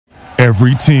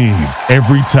Every team,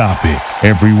 every topic,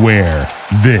 everywhere.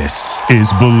 This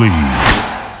is Believe.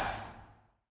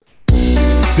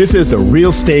 This is the Real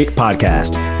Estate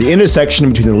Podcast, the intersection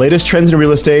between the latest trends in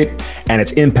real estate and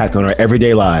its impact on our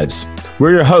everyday lives.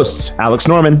 We're your hosts, Alex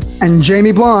Norman and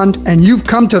Jamie Blonde, and you've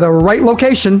come to the right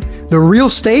location. The Real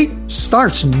Estate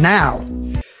starts now.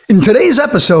 In today's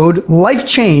episode, Life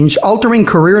Change, Altering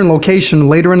Career and Location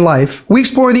Later in Life, we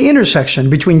explore the intersection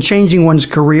between changing one's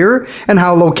career and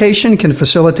how location can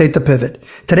facilitate the pivot.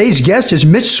 Today's guest is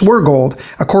Mitch Swergold,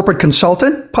 a corporate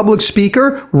consultant, public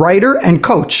speaker, writer, and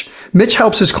coach. Mitch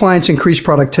helps his clients increase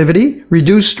productivity,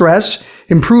 reduce stress,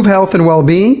 improve health and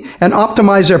well-being, and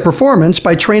optimize their performance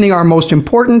by training our most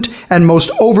important and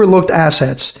most overlooked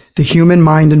assets, the human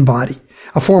mind and body.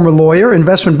 A former lawyer,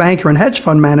 investment banker, and hedge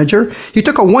fund manager, he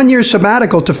took a one-year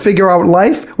sabbatical to figure out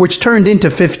life, which turned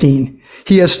into 15.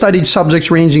 He has studied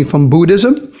subjects ranging from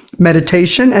Buddhism,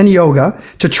 meditation, and yoga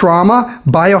to trauma,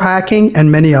 biohacking, and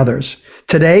many others.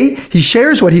 Today, he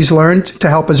shares what he's learned to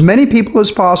help as many people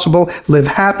as possible live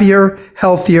happier,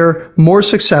 healthier, more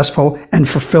successful, and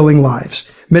fulfilling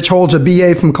lives. Mitch holds a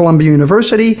BA from Columbia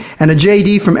University and a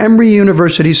JD from Emory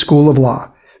University School of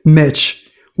Law.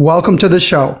 Mitch, welcome to the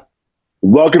show.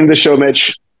 Welcome to the show,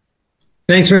 Mitch.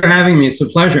 Thanks for having me. It's a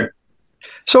pleasure.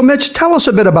 So, Mitch, tell us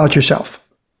a bit about yourself.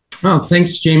 Oh,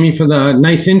 thanks, Jamie, for the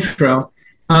nice intro.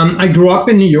 I grew up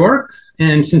in New York,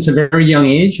 and since a very young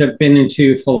age, I've been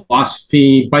into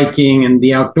philosophy, biking, and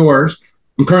the outdoors.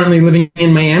 I'm currently living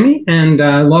in Miami, and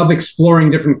I love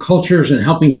exploring different cultures and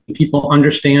helping people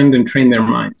understand and train their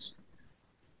minds.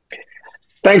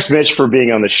 Thanks, Mitch, for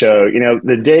being on the show. You know,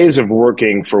 the days of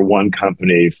working for one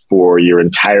company for your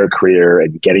entire career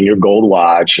and getting your gold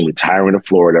watch and retiring to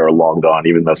Florida are long gone,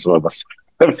 even though some of us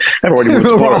have already moved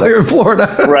to Florida. Here in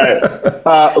Florida. Right.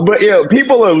 But, you know,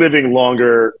 people are living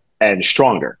longer and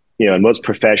stronger. You know, and most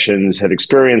professions have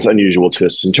experienced unusual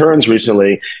twists and turns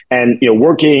recently. And, you know,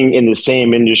 working in the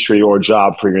same industry or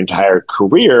job for your entire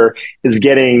career is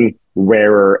getting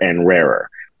rarer and rarer.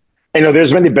 You know,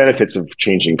 there's many benefits of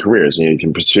changing careers. You know, you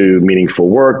can pursue meaningful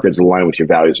work that's aligned with your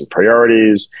values and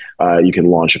priorities. You can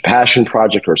launch a passion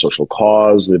project or a social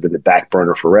cause that have been the back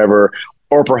burner forever.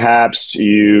 Or perhaps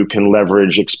you can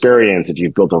leverage experience that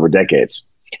you've built over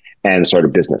decades and start a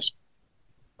business.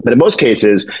 But in most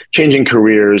cases, changing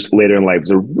careers later in life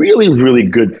is a really, really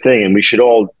good thing, and we should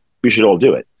all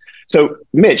do it. So,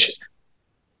 Mitch,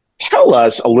 tell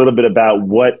us a little bit about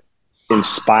what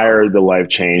inspired the life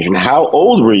change, and how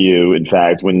old were you, in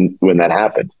fact, when that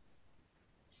happened?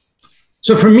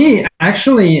 So for me,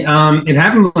 actually, it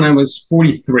happened when I was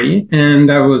 43, and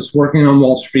I was working on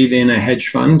Wall Street in a hedge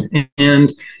fund.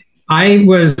 And I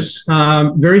was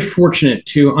very fortunate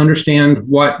to understand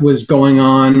what was going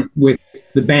on with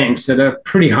the banks at a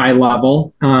pretty high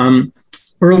level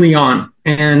early on.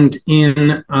 And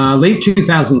in late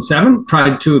 2007,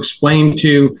 tried to explain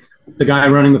to the guy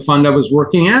running the fund I was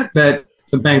working at that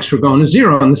the banks were going to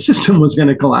zero and the system was going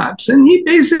to collapse. And he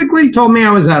basically told me I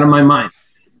was out of my mind.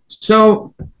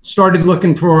 So started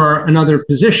looking for another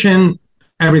position.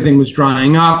 Everything was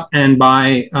drying up. And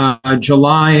by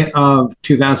July of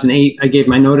 2008, I gave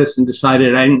my notice and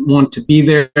decided I didn't want to be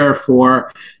there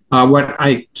for what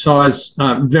I saw as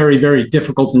very, very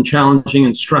difficult and challenging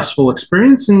and stressful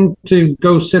experience, and to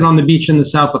go sit on the beach in the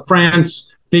south of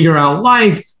France, figure out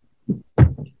life,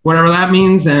 whatever that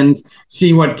means, and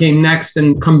see what came next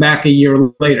and come back a year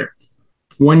later.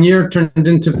 1 year turned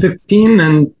into 15,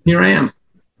 and here I am.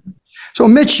 So,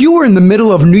 Mitch, you were in the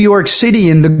middle of New York City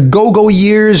in the go-go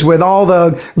years with all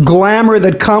the glamour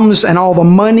that comes and all the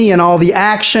money and all the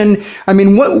action. I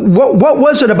mean, what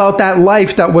was it about that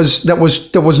life that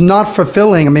was not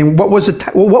fulfilling? I mean, what was it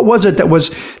that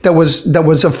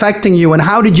was affecting you, and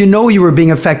how did you know you were being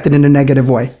affected in a negative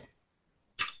way?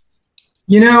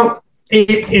 You know,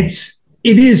 it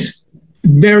is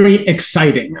very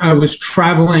exciting. I was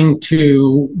traveling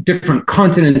to different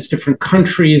continents, different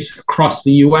countries across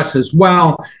the US as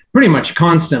well, pretty much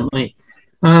constantly.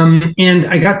 And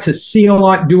I got to see a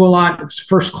lot, do a lot. It was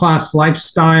first-class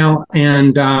lifestyle,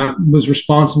 and was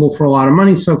responsible for a lot of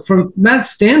money. So from that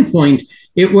standpoint,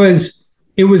 it was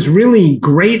really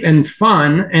great and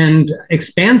fun and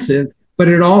expansive, but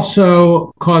it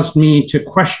also caused me to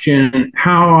question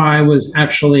how I was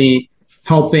actually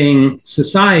helping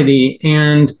society.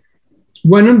 And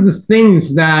one of the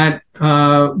things that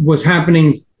was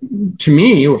happening to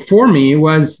me or for me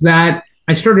was that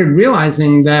I started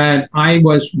realizing that I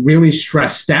was really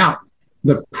stressed out.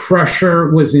 The pressure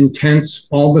was intense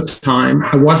all the time.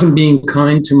 I wasn't being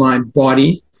kind to my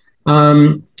body.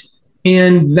 And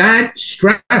that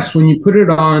stress, when you put it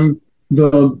on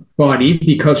the body,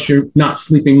 because you're not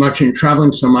sleeping much and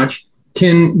traveling so much,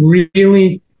 can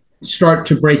really start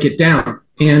to break it down.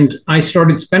 And I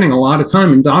started spending a lot of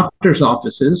time in doctor's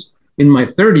offices in my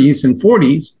 30s and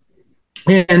 40s,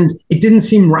 and it didn't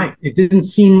seem right. It didn't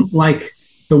seem like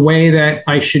the way that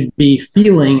I should be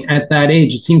feeling at that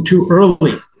age. It seemed too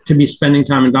early to be spending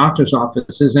time in doctor's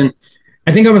offices. And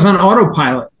I think I was on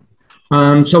autopilot.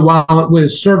 So while it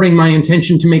was serving my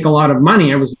intention to make a lot of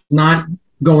money, I was not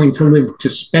going to live to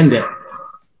spend it.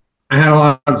 I had a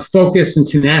lot of focus and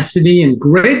tenacity and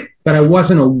grit, but I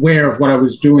wasn't aware of what I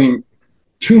was doing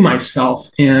to myself.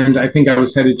 And I think I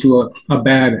was headed to a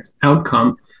bad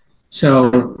outcome.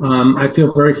 So I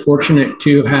feel very fortunate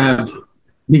to have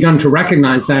begun to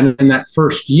recognize that in that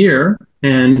first year.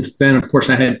 And then, of course,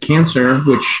 I had cancer,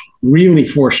 which really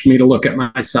forced me to look at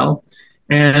myself.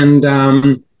 And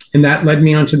that led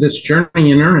me onto this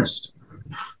journey in earnest.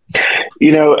 I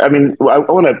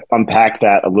want to unpack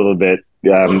that a little bit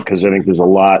because I think there's a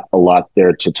lot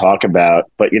there to talk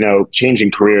about. But,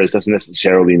 changing careers doesn't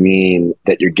necessarily mean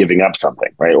that you're giving up something,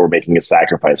 right? Or making a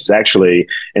sacrifice. It's actually,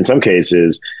 in some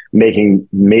cases, making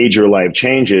major life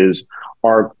changes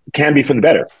can be for the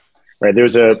better, right?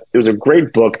 There's a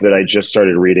great book that I just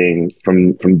started reading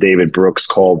from David Brooks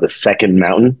called The Second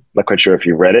Mountain. I'm not quite sure if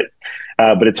you read it,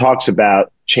 but it talks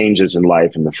about changes in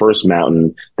life. And the first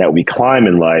mountain that we climb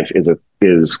in life is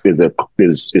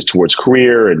towards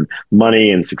career and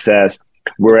money and success.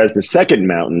 Whereas the second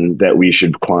mountain that we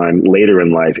should climb later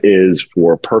in life is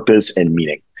for purpose and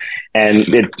meaning. And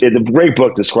the great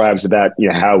book describes about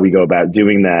how we go about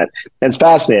doing that. And it's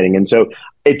fascinating. And so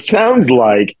it sounds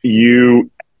like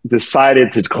you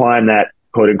decided to climb that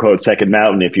quote unquote second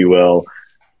mountain, if you will,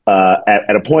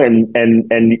 at a point,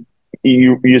 and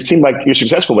you seem like you're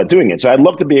successful at doing it. So I'd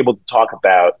love to be able to talk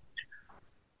about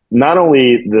not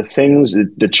only the things,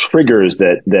 the triggers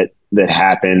that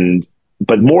happened,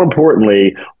 but more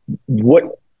importantly, what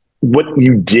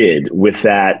you did with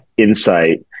that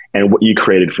insight and what you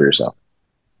created for yourself.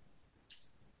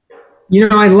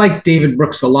 I like David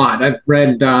Brooks a lot. I've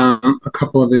read a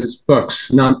couple of his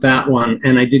books, not that one.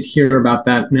 And I did hear about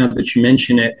that now that you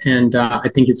mention it. And I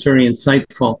think it's very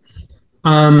insightful.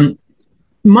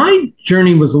 My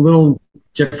journey was a little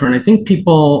different. I think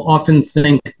people often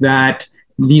think that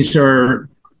these are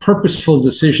purposeful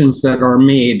decisions that are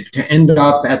made to end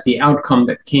up at the outcome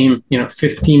that came,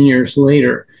 15 years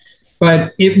later.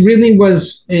 But it really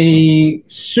was a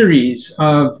series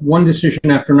of one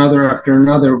decision after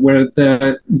another, where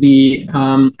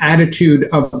the attitude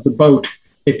of the boat,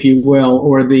 if you will,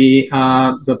 or the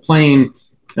plane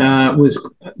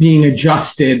was being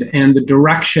adjusted, and the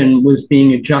direction was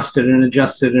being adjusted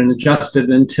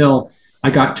until I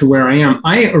got to where I am.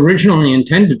 I originally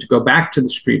intended to go back to the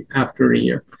street after a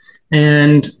year.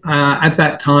 And at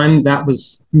that time, that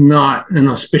was not an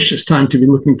auspicious time to be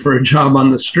looking for a job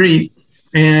on the street.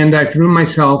 And I threw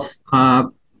myself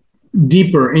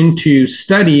deeper into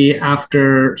study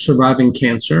after surviving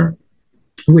cancer,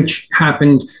 which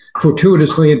happened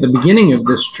fortuitously at the beginning of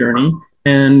this journey.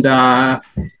 And I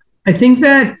think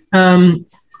that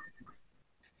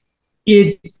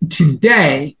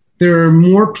today, there are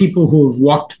more people who have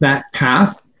walked that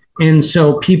path. And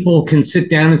so people can sit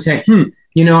down and say,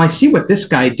 I see what this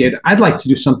guy did. I'd like to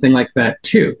do something like that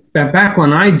too. But back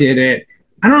when I did it,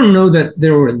 I don't know that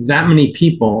there were that many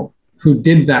people who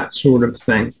did that sort of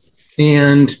thing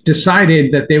and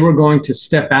decided that they were going to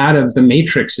step out of the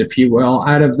matrix, if you will,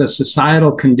 out of the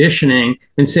societal conditioning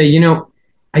and say,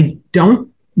 I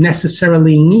don't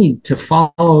necessarily need to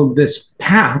follow this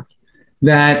path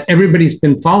that everybody's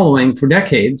been following for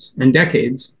decades and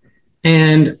decades,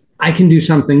 and I can do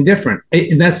something different.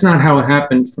 That's not how it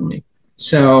happened for me.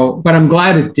 So, but I'm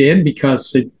glad it did,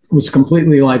 because it was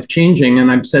completely life-changing.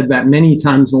 And I've said that many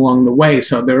times along the way.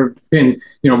 So there have been,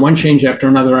 one change after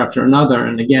another.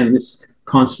 And again, this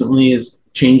constantly is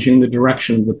changing the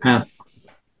direction of the path.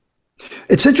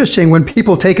 It's interesting when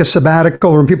people take a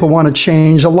sabbatical or when people want to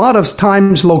change, a lot of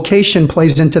times location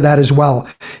plays into that as well,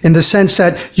 in the sense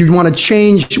that you want to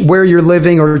change where you're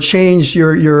living or change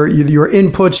your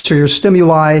inputs or your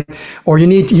stimuli, or you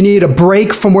need a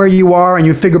break from where you are, and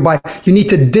you figure you need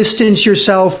to distance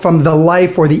yourself from the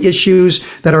life or the issues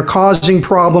that are causing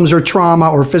problems or trauma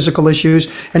or physical issues.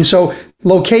 And so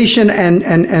location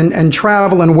and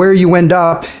travel and where you end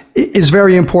up is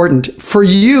very important. For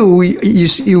you,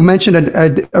 you mentioned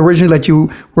originally that you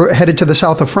were headed to the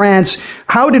south of France.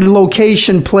 How did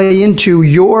location play into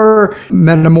your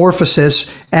metamorphosis,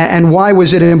 and why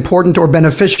was it important or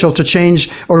beneficial to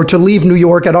change or to leave New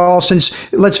York at all?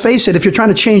 Since, let's face it, if you're trying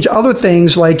to change other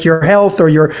things like your health or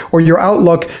your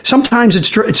outlook, sometimes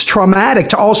it's traumatic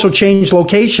to also change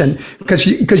location because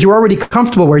you're already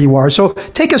comfortable where you are. So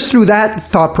take us through that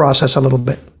thought process a little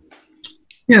bit.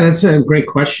 Yeah, that's a great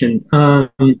question.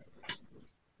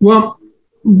 Well,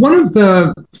 one of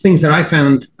the things that I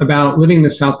found about living in the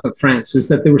south of France is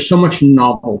that there was so much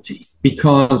novelty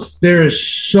because there is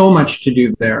so much to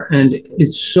do there, and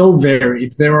it's so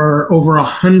varied. There are over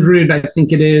 100, I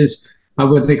think it is,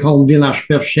 what they call village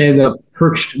perché, the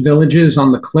perched villages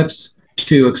on the cliffs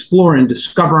to explore and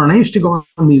discover. And I used to go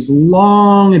on these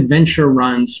long adventure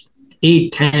runs,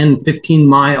 8, 10, 15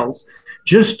 miles,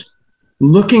 just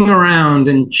looking around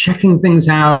and checking things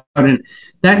out. And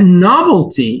that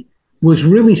novelty was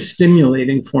really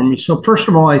stimulating for me. So first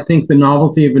of all, I think the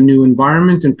novelty of a new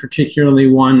environment, and particularly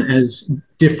one as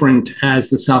different as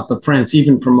the south of France,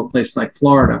 even from a place like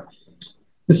Florida.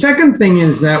 The second thing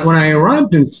is that when I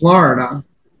arrived in Florida,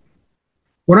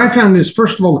 what I found is,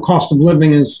 first of all, the cost of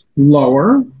living is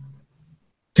lower.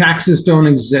 Taxes don't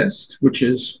exist, which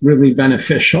is really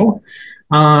beneficial.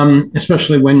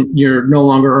 Especially when you're no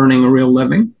longer earning a real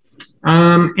living.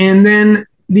 And then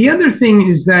the other thing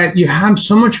is that you have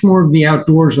so much more of the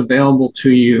outdoors available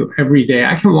to you every day.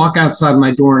 I can walk outside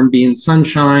my door and be in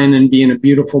sunshine and be in a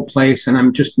beautiful place, and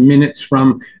I'm just minutes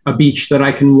from a beach that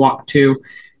I can walk to.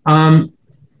 And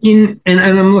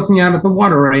I'm looking out at the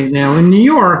water right now. In New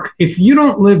York, if you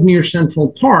don't live near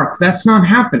Central Park, that's not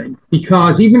happening,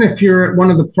 because even if you're at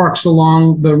one of the parks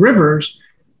along the rivers,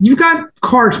 you've got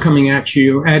cars coming at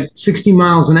you at 60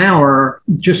 miles an hour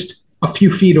just a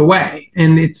few feet away,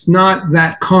 and it's not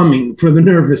that calming for the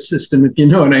nervous system, if you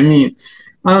know what I mean.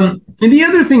 And the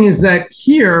other thing is that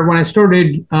here, when I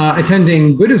started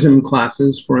attending Buddhism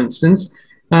classes, for instance,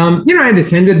 I had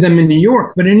attended them in New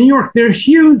York, but in New York, they're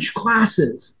huge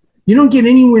classes. You don't get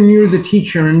anywhere near the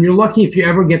teacher, and you're lucky if you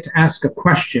ever get to ask a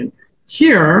question.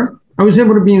 Here, I was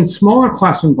able to be in smaller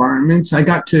class environments. I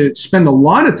got to spend a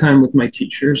lot of time with my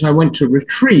teachers. I went to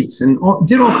retreats and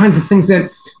did all kinds of things that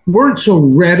weren't so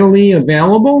readily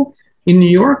available in New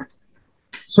York.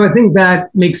 So I think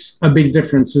that makes a big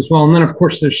difference as well. And then, of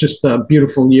course, there's just the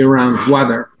beautiful year-round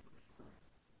weather.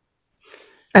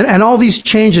 And all these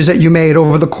changes that you made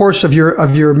over the course of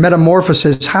your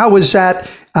metamorphosis, how has that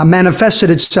manifested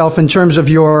itself in terms of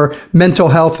your mental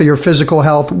health or your physical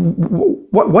health?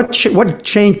 What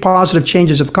positive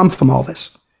changes have come from all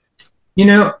this?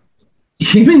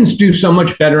 Humans do so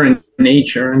much better in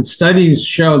nature, and studies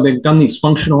show, they've done these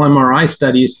functional MRI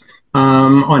studies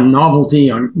on novelty,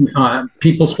 on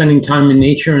people spending time in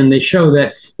nature, and they show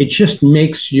that it just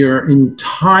makes your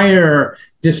entire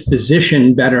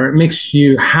disposition better. It makes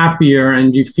you happier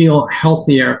and you feel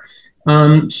healthier.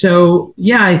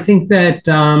 I think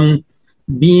that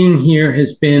being here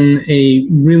has been a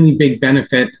really big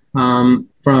benefit from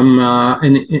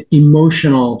an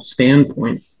emotional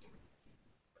standpoint.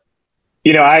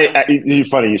 It's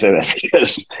funny you say that,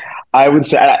 because I would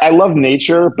say I love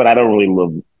nature, but I don't really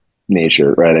love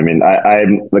nature, right? I mean,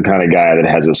 I'm the kind of guy that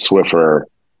has a Swiffer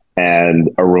and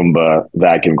a Roomba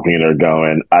vacuum cleaner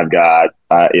going. I've got,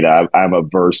 I'm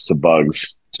averse to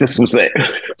bugs. Just to say,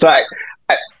 so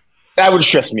that would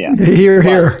stress me out. Here.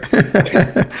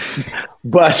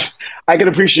 But I can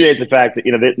appreciate the fact that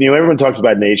everyone talks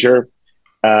about nature.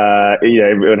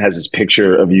 Everyone has this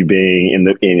picture of you being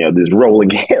in these rolling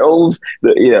hills.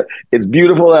 It's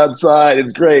beautiful outside.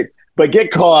 It's great, but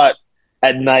get caught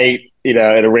at night, in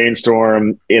a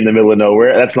rainstorm in the middle of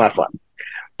nowhere. That's not fun.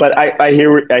 But I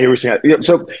hear what you're saying.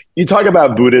 So you talk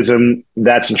about Buddhism.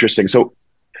 That's interesting. So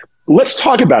let's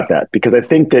talk about that, because I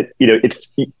think that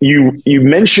it's you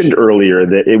mentioned earlier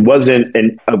that it wasn't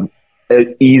an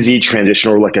easy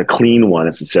transition or like a clean one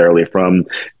necessarily from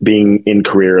being in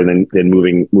career and then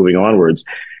moving onwards.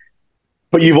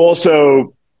 But you've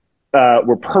also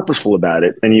were purposeful about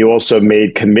it, and you also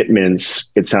made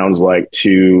commitments, it sounds like,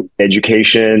 to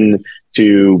education,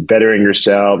 to bettering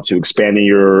yourself, to expanding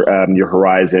your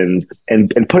horizons,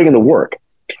 and putting in the work.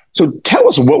 So tell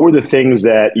us, what were the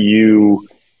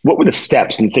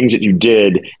steps and things that you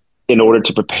did in order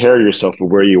to prepare yourself for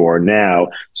where you are now,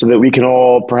 so that we can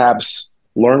all perhaps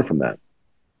learn from that?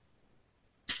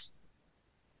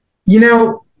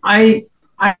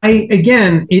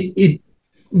 It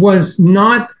was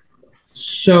not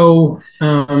so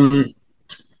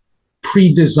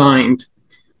pre-designed.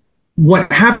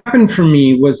 What happened for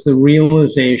me was the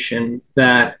realization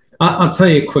that I'll tell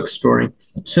you a quick story.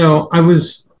 So I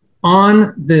was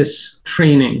on this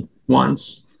training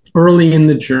once early in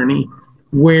the journey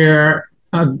where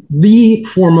the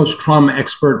foremost trauma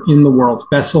expert in the world,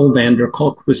 Bessel van der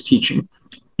Kolk, was teaching.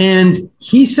 And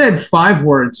he said 5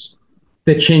 words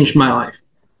that changed my life.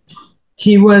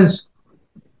 He was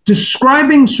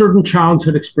describing certain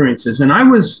childhood experiences. And I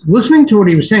was listening to what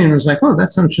he was saying, and I was like, oh,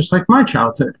 that sounds just like my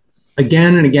childhood,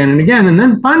 again and again and again. And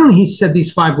then finally he said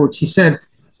these 5 words. He said,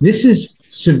 this is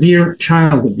severe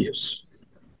child abuse.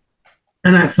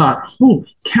 And I thought,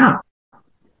 holy cow,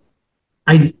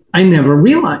 I never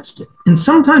realized it. And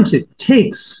sometimes it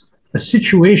takes a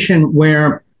situation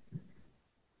where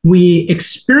we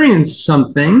experience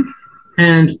something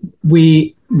and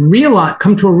we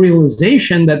come to a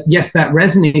realization that, yes, that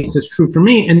resonates as true for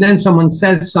me. And then someone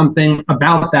says something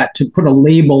about that to put a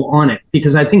label on it.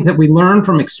 Because I think that we learn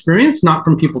from experience, not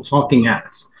from people talking at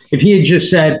us. If he had just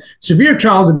said, severe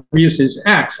child abuse is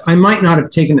X, I might not have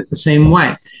taken it the same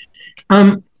way.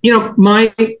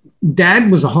 My dad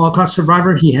was a Holocaust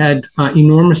survivor. He had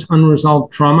enormous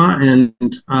unresolved trauma, and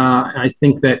I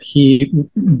think that he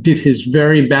did his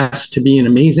very best to be an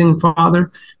amazing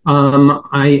father.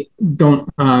 I don't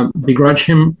begrudge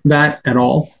him that at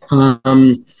all.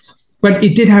 But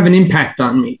it did have an impact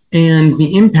on me, and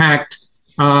the impact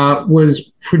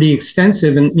was pretty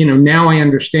extensive. And now I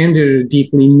understand it at a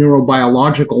deeply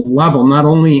neurobiological level, not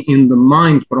only in the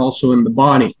mind but also in the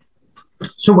body.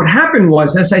 So what happened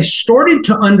was, as I started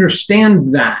to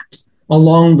understand that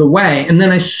along the way, and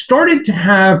then I started to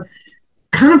have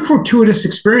kind of fortuitous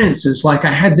experiences, like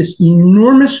I had this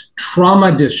enormous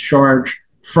trauma discharge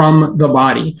from the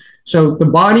body. So the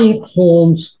body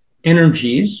holds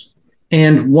energies,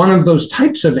 and one of those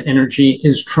types of energy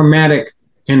is traumatic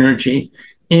energy.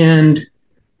 And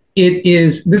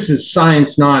this is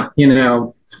science, not,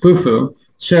 foo-foo.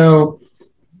 So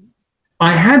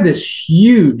I had this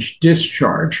huge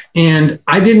discharge, and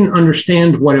I didn't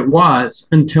understand what it was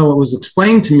until it was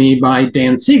explained to me by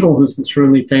Dan Siegel, who's this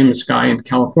really famous guy in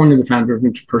California, the founder of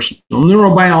interpersonal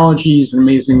neurobiology. He's an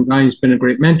amazing guy. He's been a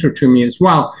great mentor to me as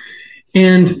well.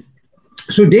 And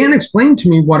so Dan explained to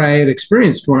me what I had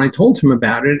experienced when I told him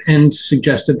about it, and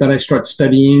suggested that I start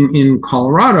studying in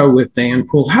Colorado with Diane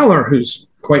Poole Heller, who's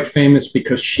quite famous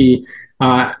because she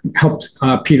helped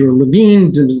Peter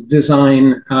Levine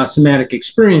design somatic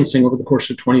experiencing over the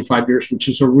course of 25 years, which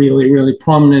is a really, really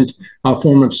prominent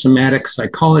form of somatic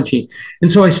psychology.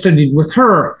 And so I studied with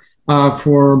her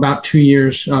for about 2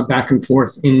 years back and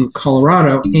forth in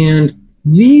Colorado. And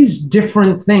these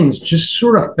different things just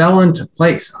sort of fell into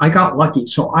place. I got lucky.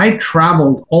 So I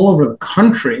traveled all over the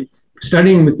country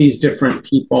studying with these different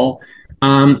people.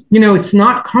 It's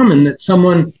not common that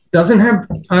someone doesn't have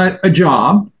a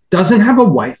job, doesn't have a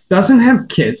wife, doesn't have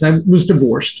kids. I was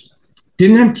divorced,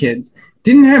 didn't have kids,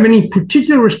 didn't have any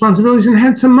particular responsibilities, and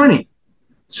had some money.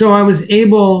 So I was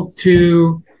able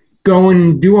to go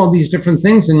and do all these different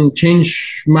things and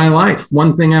change my life,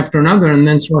 one thing after another, and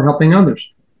then start helping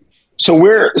others. So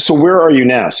where are you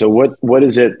now? So what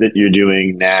is it that you're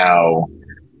doing now?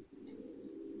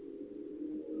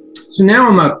 So now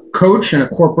I'm a coach and a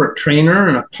corporate trainer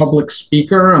and a public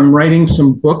speaker. I'm writing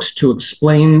some books to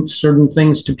explain certain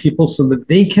things to people so that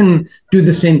they can do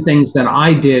the same things that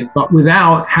I did, but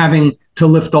without having to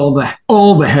lift all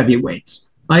the heavy weights.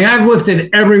 Like, I've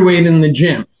lifted every weight in the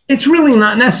gym. It's really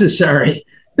not necessary.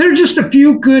 There are just a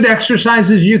few good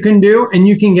exercises you can do, and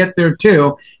you can get there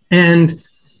too. And,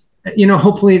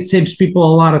 hopefully it saves people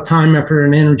a lot of time, effort,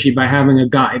 and energy by having a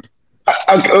guide.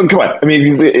 Come on. I mean,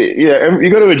 you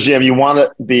go to a gym, you want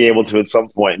to be able to, at some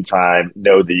point in time,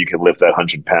 know that you can lift that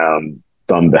 100-pound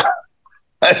dumbbell.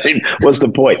 I mean, what's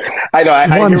the point? I know. I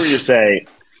hear what you're saying.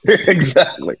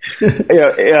 Exactly.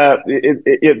 I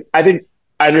think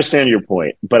I understand your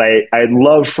point, but I'd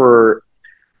love for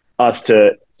us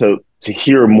to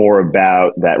hear more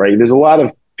about that. Right? There's a lot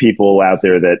of people out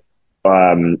there that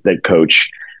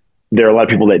coach. There are a lot of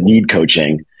people that need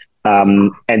coaching.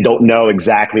 And don't know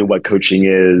exactly what coaching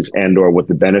is and or what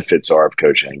the benefits are of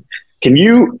coaching. Can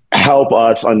you help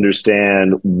us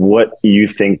understand what you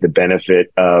think the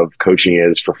benefit of coaching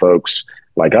is for folks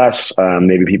like us,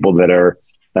 maybe people that are,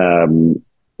 at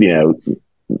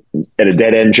a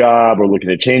dead end job or looking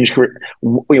to change career?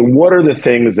 What are the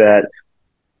things that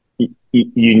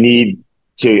you need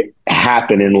to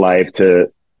happen in life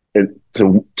to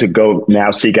go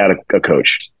now seek out a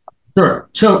coach? Sure.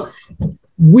 So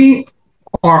we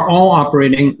are all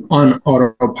operating on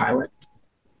autopilot.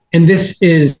 And this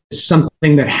is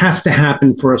something that has to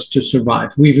happen for us to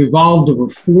survive. We've evolved over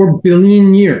 4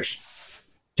 billion years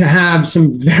to have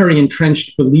some very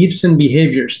entrenched beliefs and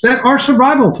behaviors that are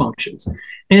survival functions.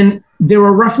 And there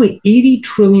are roughly 80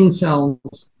 trillion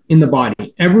cells in the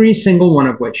body, every single one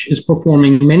of which is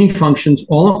performing many functions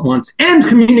all at once and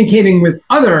communicating with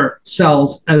other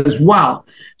cells as well.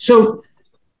 So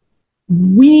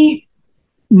we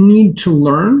need to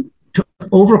learn to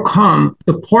overcome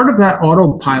the part of that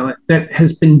autopilot that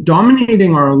has been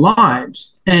dominating our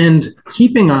lives and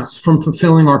keeping us from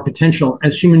fulfilling our potential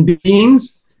as human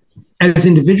beings, as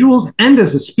individuals, and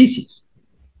as a species.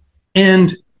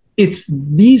 And it's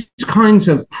these kinds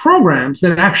of programs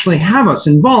that actually have us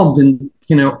involved in,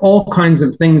 all kinds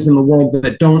of things in the world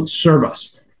that don't serve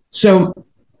us. So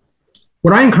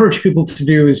what I encourage people to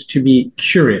do is to be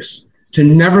curious, to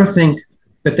never think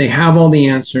that they have all the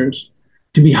answers,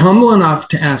 to be humble enough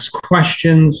to ask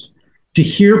questions, to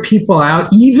hear people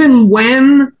out, even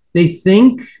when they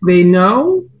think they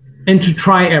know, and to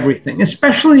try everything,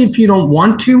 especially if you don't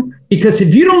want to, because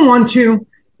if you don't want to,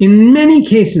 in many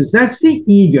cases, that's the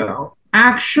ego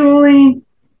actually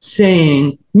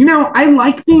saying, I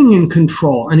like being in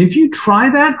control. And if you try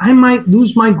that, I might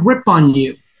lose my grip on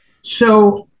you.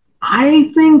 So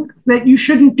I think that you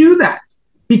shouldn't do that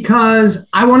because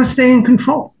I want to stay in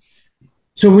control.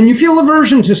 So when you feel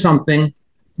aversion to something,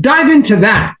 dive into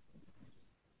that.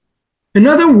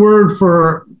 Another word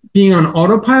for being on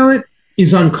autopilot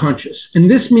is unconscious. And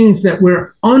this means that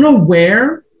we're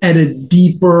unaware at a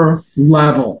deeper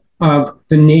level of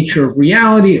the nature of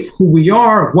reality, of who we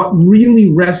are, what really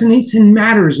resonates and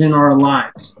matters in our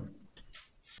lives.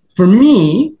 For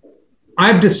me,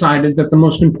 I've decided that the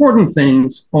most important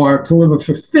things are to live a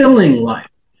fulfilling life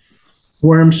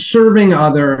where I'm serving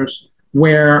others,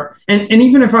 and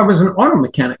even if I was an auto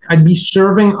mechanic, I'd be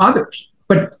serving others.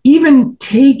 But even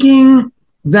taking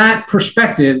that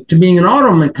perspective to being an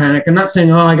auto mechanic and not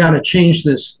saying, I got to change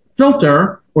this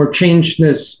filter or change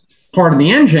this part of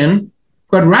the engine,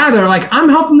 but rather I'm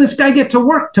helping this guy get to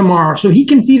work tomorrow so he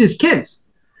can feed his kids.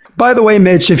 By the way,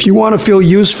 Mitch, if you want to feel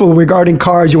useful regarding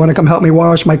cars, you want to come help me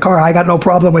wash my car, I got no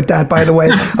problem with that, by the way.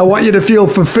 I want you to feel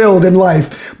fulfilled in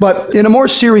life. But in a more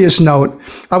serious note,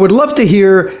 I would love to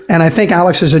hear, and I think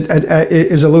Alex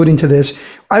is alluding to this,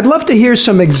 I'd love to hear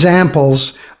some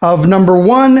examples of, number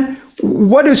one,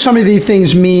 what do some of these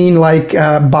things mean, like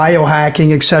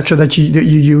biohacking, et cetera, that you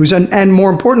use? And more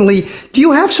importantly, do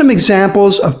you have some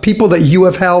examples of people that you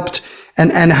have helped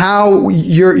and how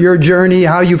your journey,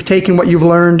 how you've taken what you've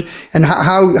learned and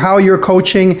how you're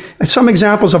coaching, some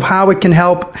examples of how it can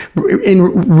help in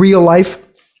real life,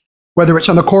 whether it's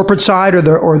on the corporate side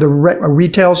or the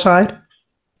retail side?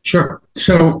 Sure.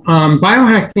 So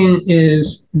biohacking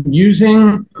is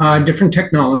using different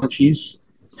technologies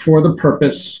for the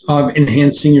purpose of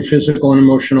enhancing your physical and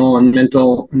emotional and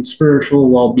mental and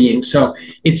spiritual well-being. So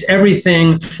it's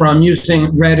everything from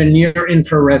using red and near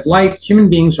infrared light. Human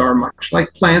beings are much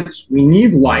like plants. We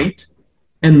need light,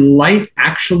 and light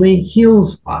actually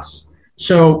heals us.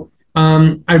 So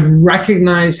I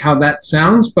recognize how that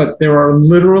sounds, but there are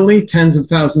literally tens of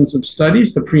thousands of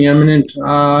studies. The preeminent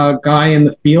guy in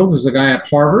the field is a guy at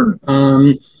Harvard.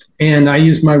 And I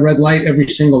use my red light every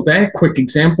single day. Quick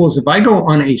example is if I go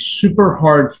on a super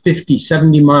hard 50,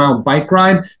 70-mile bike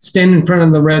ride,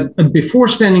 before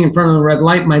standing in front of the red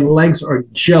light, my legs are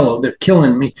jello. They're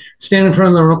killing me. Stand in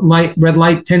front of the red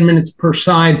light, 10 minutes per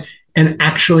side, and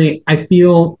actually I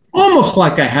feel almost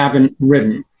like I haven't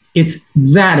ridden. It's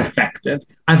that effective.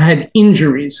 I've had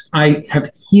injuries. I have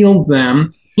healed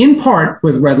them in part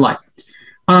with red light.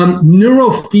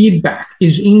 Neurofeedback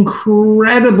is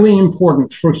incredibly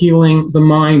important for healing the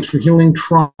mind, for healing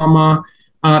trauma,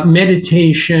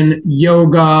 meditation,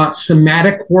 yoga,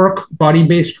 somatic work,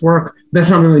 body-based work. That's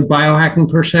not really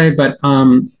biohacking per se, but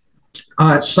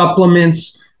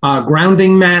supplements,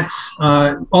 grounding mats,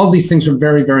 all these things are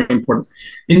very, very important.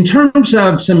 In terms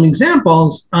of some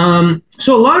examples,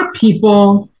 so a lot of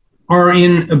people are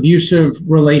in abusive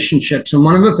relationships. And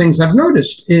one of the things I've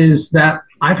noticed is that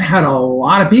I've had a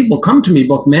lot of people come to me,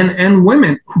 both men and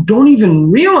women, who don't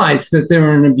even realize that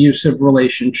they're in an abusive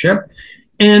relationship.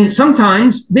 And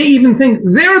sometimes they even think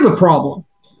they're the problem.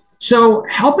 So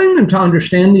helping them to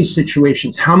understand these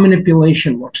situations, how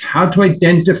manipulation works, how to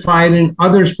identify it in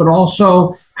others, but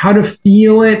also how to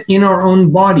feel it in our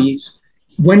own bodies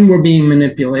when we're being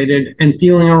manipulated and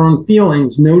feeling our own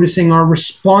feelings, noticing our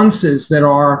responses that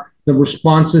are the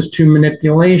responses to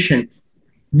manipulation.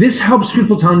 This helps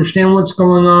people to understand what's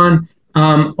going on,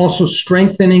 also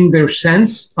strengthening their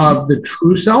sense of the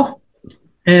true self.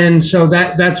 And so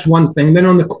that's one thing. Then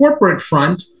on the corporate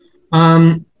front,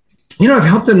 I've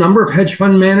helped a number of hedge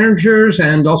fund managers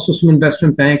and also some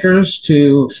investment bankers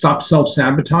to stop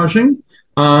self-sabotaging.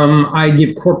 I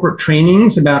give corporate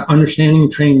trainings about understanding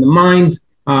and training the mind,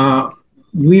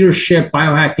 leadership,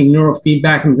 biohacking,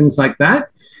 neurofeedback, and things like that.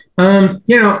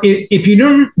 If you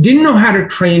didn't know how to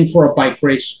train for a bike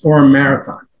race or a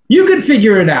marathon, you could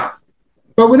figure it out.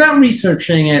 But without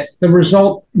researching it, the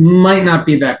result might not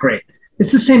be that great.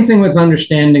 It's the same thing with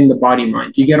understanding the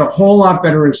body-mind. You get a whole lot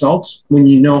better results when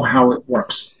you know how it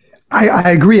works.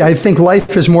 I agree. I think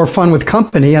life is more fun with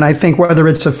company. And I think whether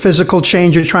it's a physical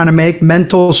change you're trying to make,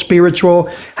 mental, spiritual,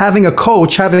 having a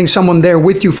coach, having someone there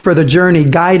with you for the journey,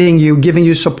 guiding you, giving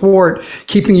you support,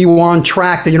 keeping you on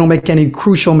track that you don't make any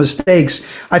crucial mistakes.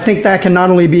 I think that can not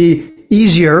only be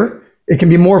easier, it can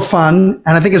be more fun.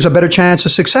 And I think there's a better chance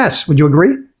of success. Would you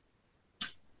agree?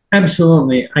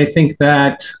 Absolutely. I think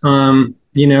that,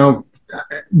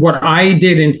 what I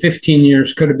did in 15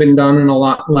 years could have been done in a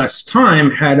lot less time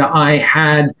had I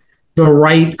had the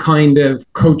right kind of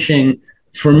coaching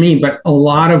for me. But a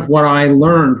lot of what I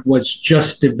learned was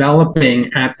just developing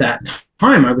at that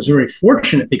time. I was very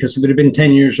fortunate because if it had been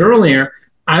 10 years earlier,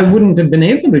 I wouldn't have been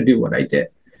able to do what I did.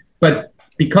 But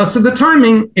because of the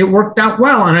timing, it worked out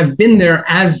well. And I've been there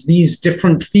as these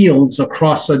different fields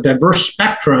across a diverse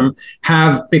spectrum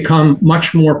have become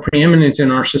much more preeminent in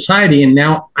our society. And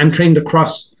now I'm trained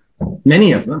across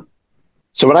many of them.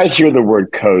 So when I hear the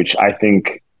word coach, I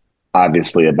think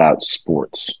obviously about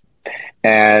sports.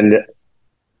 And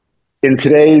in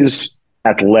today's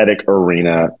athletic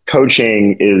arena,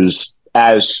 coaching is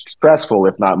as stressful,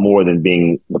 if not more, than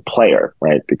being the player,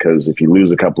 right? Because if you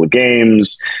lose a couple of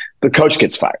games, the coach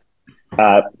gets fired.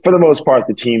 For the most part,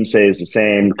 the team stays the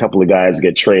same. A couple of guys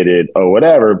get traded or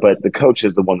whatever, but the coach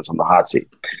is the one that's on the hot seat.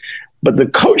 But the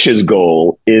coach's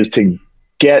goal is to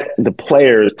get the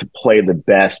players to play the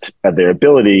best of their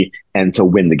ability and to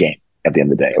win the game at the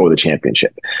end of the day, or the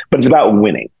championship. But it's about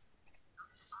winning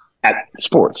at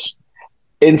sports.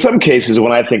 In some cases,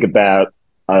 when I think about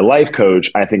a life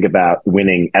coach, I think about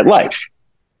winning at life.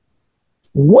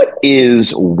 What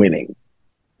is winning?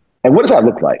 And what does that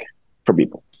look like for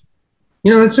people?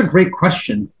 That's a great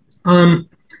question.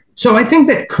 So I think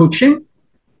that coaching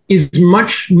is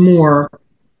much more,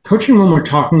 coaching when we're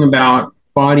talking about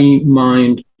body,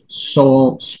 mind,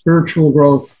 soul, spiritual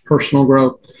growth, personal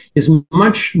growth, is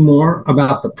much more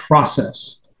about the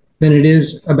process than it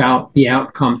is about the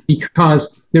outcome,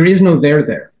 because there is no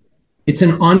there. It's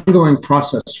an ongoing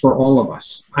process for all of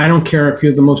us. I don't care if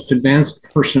you're the most advanced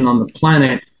person on the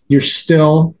planet, you're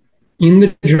still in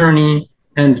the journey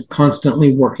and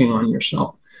constantly working on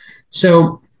yourself.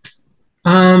 So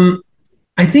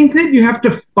I think that you have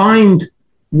to find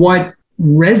what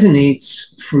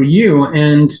resonates for you,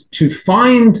 and to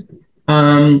find,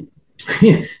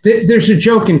 there's a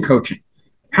joke in coaching.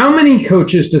 How many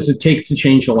coaches does it take to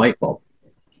change a light bulb?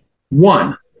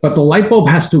 One, but the light bulb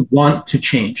has to want to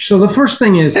change. So the first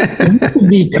thing is you need to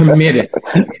be committed.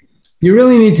 You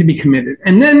really need to be committed.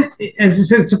 And then, as I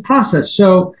said, it's a process.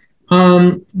 So,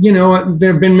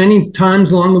 there have been many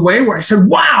times along the way where I said,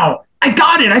 wow, I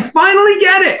got it. I finally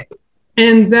get it.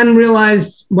 And then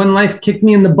realized when life kicked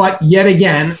me in the butt yet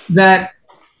again that,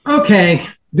 okay,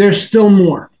 there's still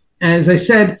more. As I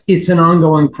said, it's an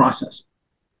ongoing process.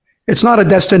 It's not a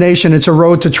destination. It's a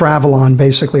road to travel on,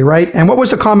 basically, right? And what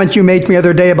was the comment you made to me the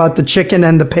other day about the chicken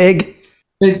and the pig?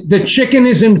 The chicken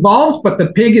is involved, but the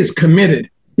pig is committed.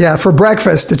 Yeah, for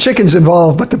breakfast, the chicken's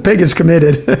involved, but the pig is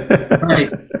committed.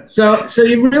 Right. So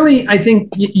you really, I think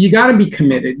you got to be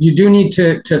committed. You do need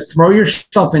to throw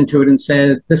yourself into it and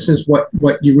say, this is what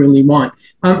you really want.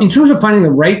 In terms of finding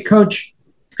the right coach,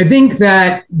 I think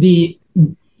that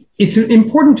it's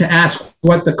important to ask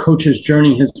what the coach's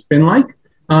journey has been like,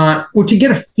 or to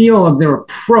get a feel of their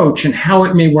approach and how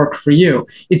it may work for you.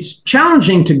 It's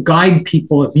challenging to guide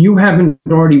people if you haven't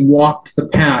already walked the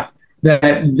path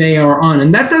that they are on.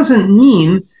 And that doesn't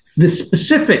mean the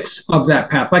specifics of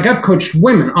that path. Like, I've coached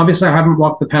women. Obviously, I haven't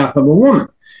walked the path of a woman.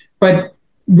 But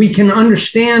we can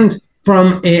understand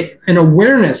from an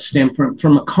awareness standpoint,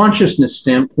 from a consciousness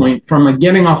standpoint, from a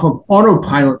getting off of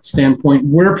autopilot standpoint,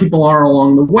 where people are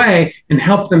along the way and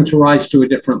help them to rise to a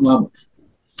different level.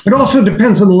 It also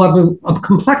depends on the level of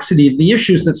complexity of the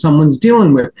issues that someone's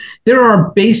dealing with. There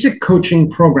are basic coaching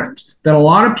programs that a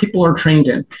lot of people are trained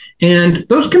in, and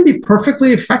those can be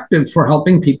perfectly effective for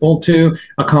helping people to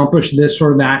accomplish this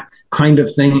or that kind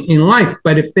of thing in life.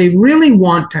 But if they really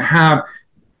want to have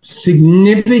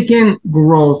significant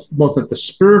growth, both at the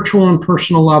spiritual and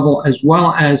personal level, as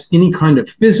well as any kind of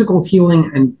physical healing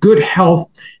and good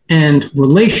health and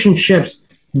relationships,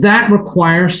 that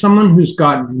requires someone who's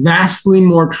got vastly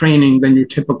more training than your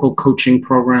typical coaching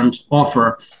programs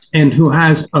offer, and who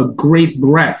has a great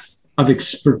breadth of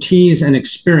expertise and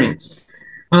experience.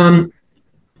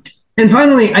 And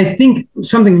finally, I think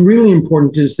something really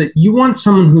important is that you want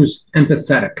someone who's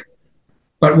empathetic,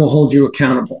 but will hold you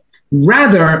accountable,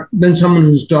 rather than someone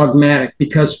who's dogmatic.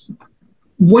 Because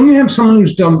when you have someone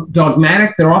who's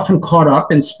dogmatic, they're often caught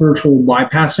up in spiritual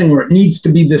bypassing, where it needs to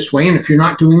be this way. And if you're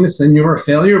not doing this, then you're a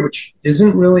failure, which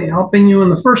isn't really helping you in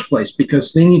the first place,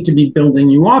 because they need to be building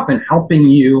you up and helping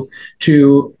you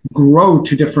to grow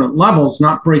to different levels,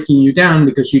 not breaking you down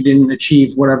because you didn't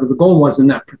achieve whatever the goal was in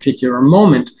that particular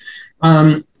moment.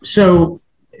 So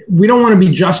we don't want to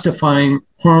be justifying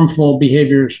harmful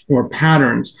behaviors or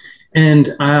patterns.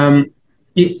 And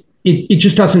it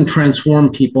just doesn't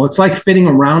transform people. It's like fitting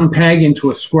a round peg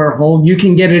into a square hole. You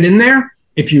can get it in there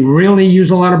if you really use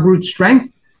a lot of brute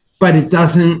strength, but it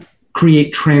doesn't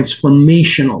create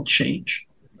transformational change.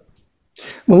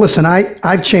 Well, listen,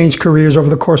 I've changed careers over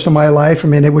the course of my life. I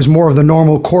mean, it was more of the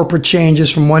normal corporate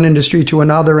changes from one industry to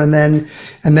another. And then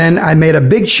I made a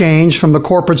big change from the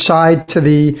corporate side to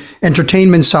the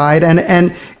entertainment side.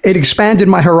 And it expanded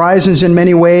my horizons in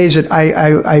many ways.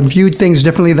 I viewed things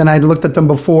differently than I'd looked at them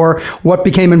before. What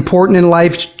became important in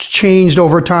life changed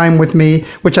over time with me,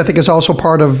 which I think is also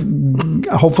part of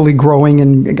hopefully growing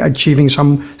and achieving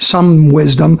some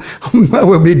wisdom.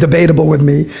 Will be debatable with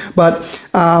me. But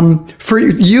for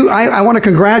you, I want to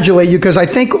congratulate you, because I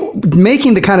think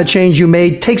making the kind of change you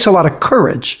made takes a lot of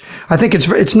courage. I think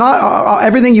it's not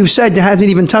everything you've said hasn't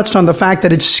even touched on the fact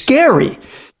that it's scary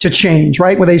to change,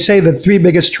 right? Where they say the three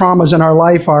biggest traumas in our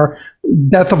life are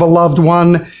death of a loved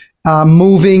one,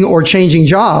 moving, or changing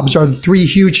jobs, are the three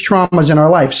huge traumas in our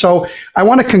life. So I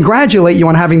want to congratulate you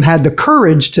on having had the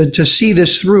courage to see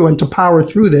this through and to power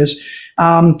through this.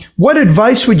 What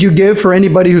advice would you give for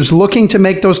anybody who's looking to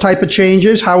make those type of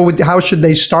changes? How should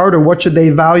they start, or what should they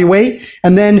evaluate?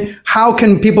 And then how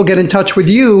can people get in touch with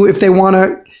you if they want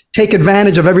to take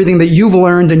advantage of everything that you've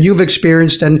learned and you've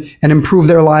experienced and improve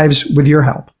their lives with your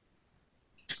help?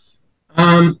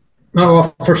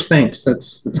 Well, first, thanks.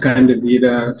 That's kind of you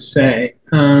to say.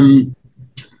 You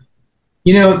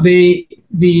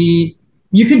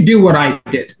could do what I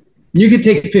did. You could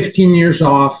take 15 years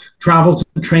off, travel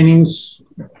to trainings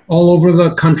all over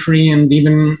the country and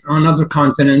even on other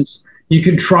continents. You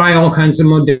could try all kinds of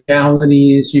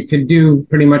modalities. You could do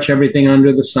pretty much everything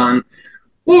under the sun.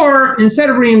 Or instead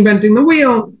of reinventing the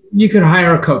wheel, you could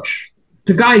hire a coach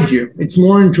to guide you. It's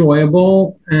more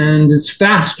enjoyable and it's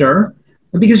faster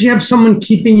because you have someone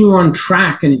keeping you on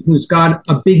track and who's got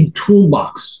a big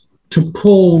toolbox to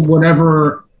pull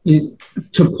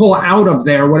out of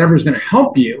there, whatever's going to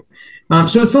help you.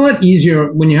 So it's a lot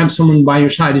easier when you have someone by your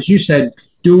side, as you said,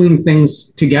 doing things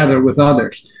together with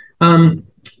others.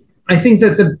 I think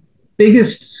that the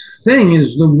biggest thing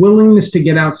is the willingness to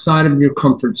get outside of your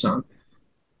comfort zone.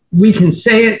 We can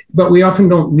say it, but we often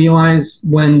don't realize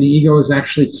when the ego is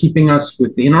actually keeping us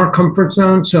within our comfort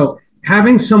zone. So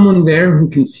having someone there who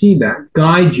can see that,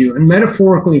 guide you, and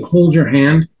metaphorically hold your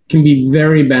hand can be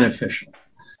very beneficial.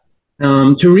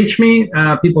 To reach me,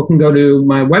 people can go to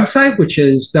my website, which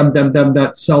is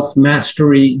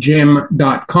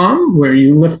www.selfmasterygym.com, where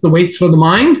you lift the weights for the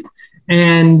mind.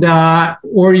 And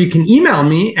or you can email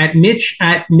me at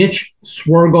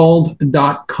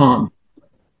mitch@mitchswergold.com.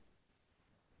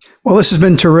 Well, this has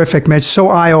been terrific, Mitch. So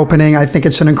eye-opening. I think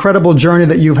it's an incredible journey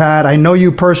that you've had. I know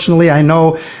you personally. I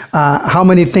know how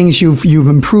many things you've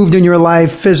improved in your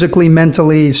life, physically,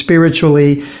 mentally,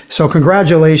 spiritually. So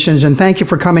congratulations, and thank you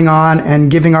for coming on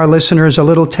and giving our listeners a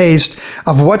little taste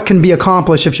of what can be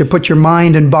accomplished if you put your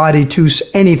mind and body to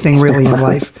anything really in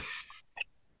life.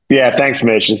 Yeah, thanks,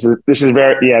 Mitch. This has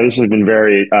been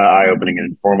very eye-opening and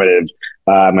informative.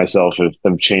 Myself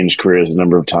have changed careers a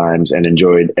number of times and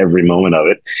enjoyed every moment of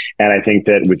it. And I think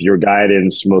that with your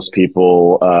guidance, most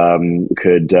people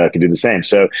could do the same.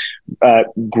 So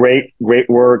great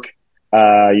work.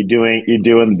 You're doing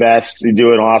the best. You're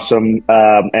doing awesome,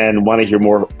 and want to hear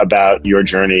more about your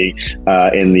journey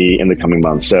in the coming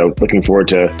months. So looking forward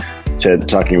to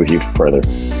talking with you further.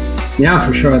 Yeah,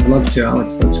 for sure. I'd love to,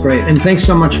 Alex. That's great. And thanks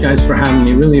so much, guys, for having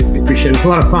me. Really appreciate it. It's a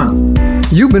lot of fun.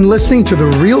 You've been listening to the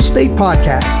Real Estate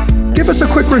Podcast. Give us a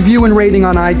quick review and rating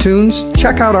on iTunes.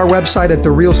 Check out our website at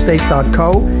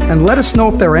therealestate.co and let us know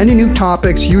if there are any new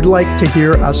topics you'd like to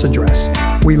hear us address.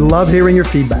 We love hearing your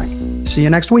feedback. See you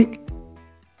next week.